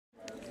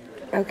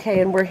Okay,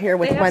 and we're here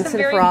with once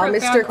and for all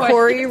Mr.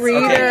 Cory Reeder.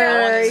 Okay,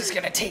 how long is this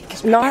going to take?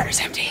 Because my battery's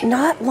empty.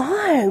 Not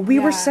long. We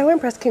were so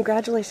impressed.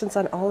 Congratulations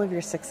on all of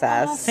your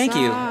success. Oh, thank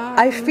you.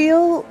 I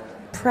feel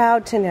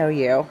proud to know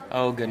you.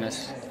 Oh,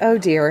 goodness. Oh,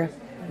 dear.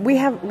 We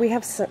have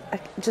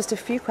just a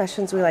few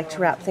questions we like to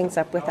wrap things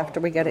up with after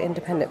we go to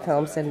independent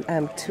films,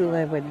 and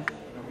Tula would...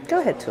 Go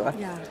ahead, Tula.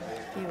 Yeah,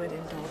 you would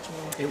indulge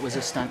me. It was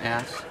a stunt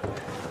ass.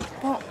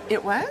 Well,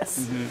 it was?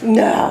 Mm-hmm.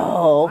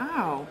 No.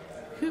 Wow.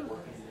 Who?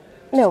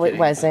 No, it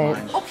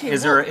wasn't. Okay.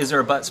 Is there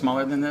a butt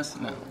smaller than this?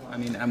 No. I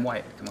mean, I'm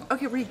white. Come on.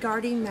 Okay,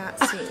 regarding that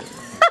scene.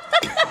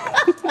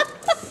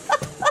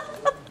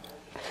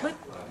 What?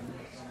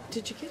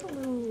 Did you get a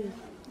little...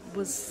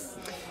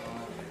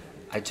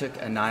 I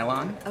took a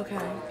nylon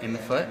in the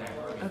foot.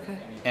 Okay.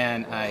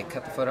 And I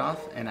cut the foot off,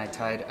 and I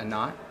tied a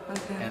knot.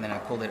 Okay. And then I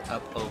pulled it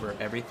up over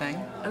everything.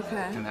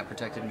 Okay. And that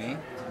protected me.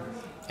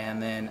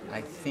 And then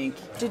I think...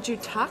 Did you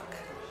tuck?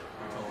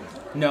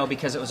 No,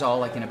 because it was all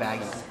like in a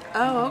baggie.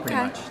 Oh, okay. Pretty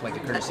much, like a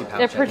courtesy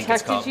pouch. It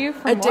protected you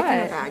from a what? dick in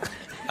a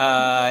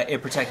bag.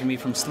 It protected me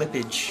from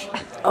slippage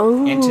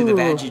Oh. into the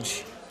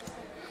baggage.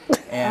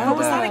 And, What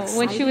was that exciting?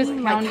 when she was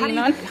pounding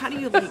on. How do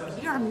you like?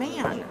 You're a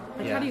man.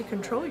 Like, Yeah. how do you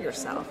control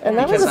yourself? And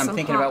that because was I'm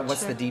thinking about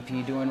what's the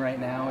DP doing right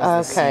now.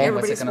 Is this Okay. scene,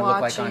 what's it going to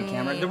look like on Everybody's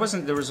camera?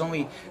 watching. There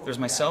was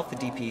myself, the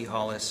DP,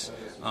 Hollis,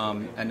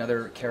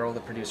 another Carol, the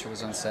producer,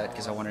 was on set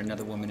because I wanted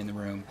another woman in the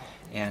room,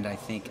 and I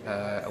think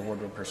a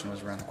wardrobe person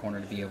was around the corner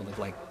to be able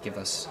to like give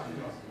us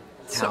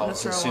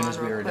towels as soon as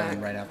we were done,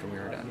 right after we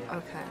were done.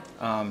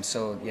 Okay.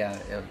 So yeah,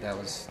 that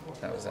was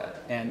that.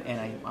 And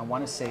I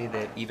want to say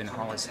that even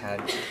Hollis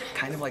had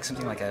kind of like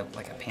something like a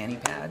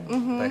panty pad,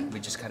 but we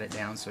just cut it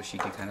down so she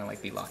could kind of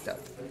like be locked up.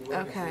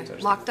 Okay.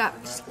 Locked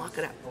up. Just lock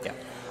it up. Yeah.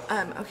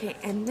 Okay.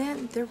 And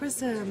then there was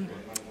the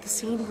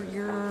scene where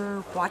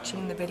you're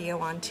watching the video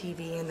on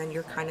TV, and then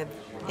you're kind of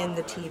in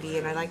the TV,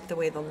 and I like the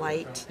way the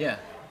light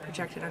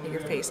projected onto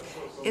your face.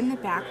 In the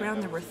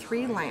background, there were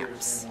 3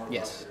 lamps.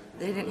 Yes.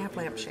 They didn't have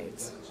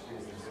lampshades.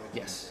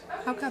 Yes.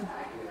 How come?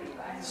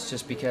 It's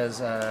just because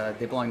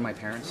they belonged to my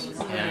parents,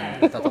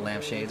 and I thought the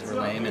lampshades were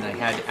lame, and I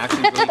had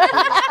actually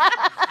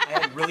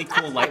really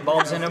cool light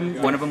bulbs in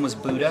them. One of them was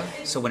Buddha,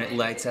 so when it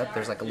lights up,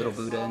 there's like a little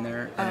Buddha in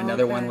there, and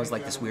another one was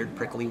like this weird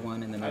prickly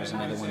one, and then there was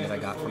another one that I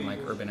got from like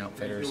Urban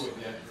Outfitters,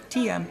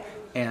 TM,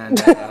 and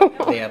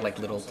they had like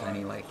little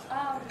tiny like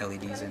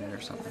LEDs in it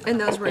or something.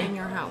 And those were in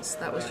your house.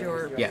 That was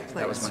your place,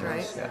 that was my right?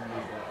 house. Yeah.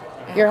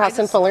 And Your house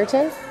in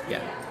Fullerton?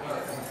 Yeah.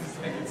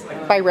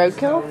 By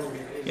Roadkill?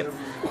 Yep.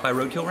 By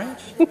Roadkill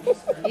Ranch.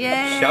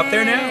 Yay! Shop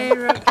there now.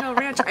 Roadkill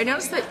Ranch. I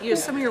noticed that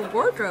some of your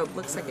wardrobe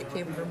looks like it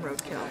came from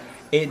Roadkill.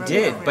 It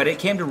did, but it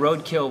came to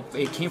Roadkill.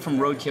 It came from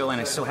Roadkill,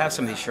 and I still have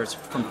some of these shirts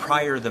from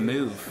prior to the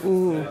move.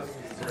 Ooh.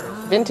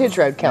 Vintage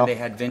Roadkill. They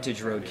had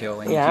vintage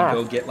Roadkill, and you can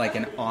go get like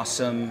an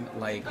awesome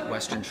like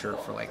Western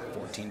shirt for like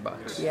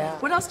 $14. Yeah.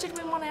 What else did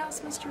we want to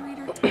ask Mr.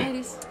 Reeder,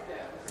 ladies?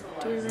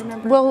 Do we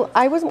remember? Well,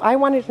 I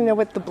wanted to know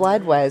what the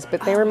blood was,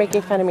 but they were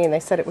making fun of me, and they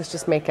said it was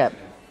just makeup.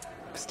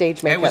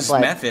 Stage makeup It was blood.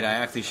 method. I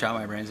actually shot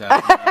my brains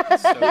out.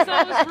 So it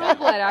was real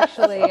blood,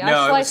 actually. No,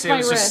 I it sliced was my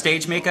just wrist.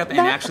 stage makeup, and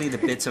actually the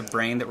bits of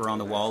brain that were on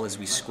the wall is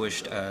we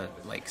squished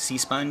like sea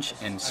sponge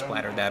and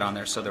splattered that on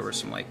there, so there was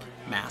some like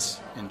mass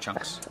and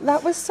chunks.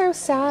 That was so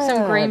sad.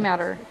 Some gray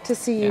matter. To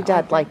see you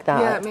dead like that.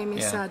 Yeah, it made me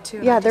sad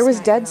too. Yeah, there was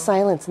dead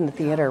silence silence in the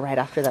theater right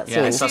after that scene.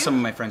 Yeah, I saw some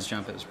of my friends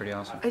jump. It was pretty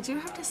awesome. I do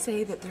have to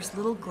say that there's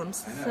little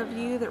glimpses of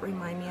you that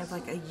remind me of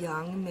like a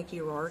young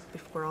Mickey Rourke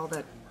before all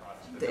the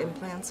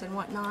implants and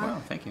whatnot.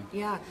 Wow, thank you.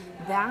 Yeah,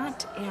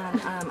 that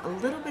and a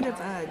little bit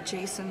of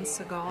Jason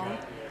Segal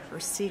or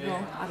Siegel.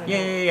 I don't know.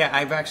 Yeah.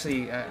 I've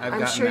actually I've I'm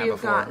gotten sure that you've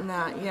before. gotten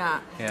that.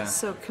 Yeah. Yeah.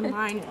 So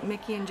combine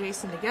Mickey and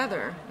Jason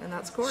together, and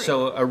that's Cory.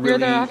 So a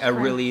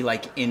really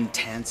like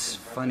intense,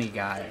 funny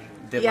guy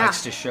that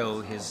likes to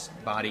show his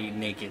body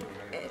naked.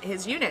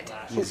 His unit.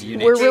 His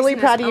unit. We're really Jason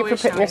proud is of you for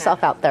always putting showing yourself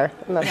it. out there,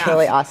 and that's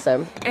really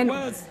awesome. And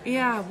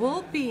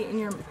we'll be in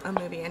your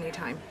movie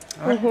anytime.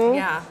 All right.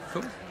 Yeah.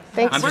 Cool.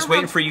 Thanks. I'm just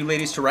waiting for you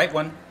ladies to write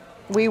one.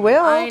 We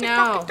will. I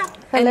know.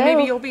 And Hello.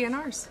 maybe you'll be in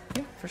ours.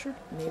 Yeah, for sure.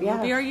 Maybe you'll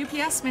be our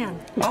UPS man.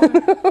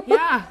 Oh,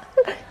 Yeah.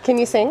 Can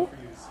you sing?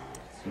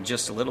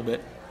 just a little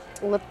bit.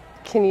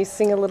 Can you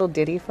sing a little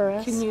ditty for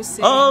us? Can you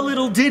sing? A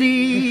little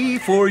ditty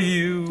for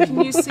you.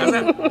 Can you sing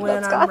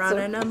when I'm awesome.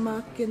 running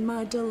amok in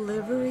my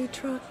delivery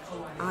truck?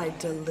 I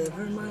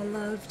deliver my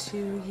love to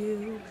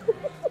you.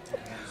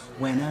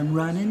 When I'm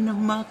running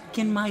amok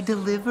in my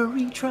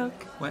delivery truck.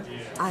 What?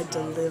 I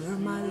deliver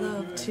my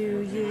love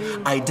to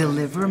you. I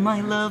deliver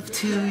my love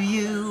to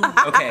you.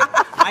 Okay,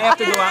 I have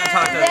to go out and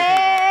talk to other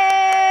people.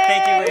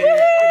 Thank you,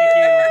 ladies.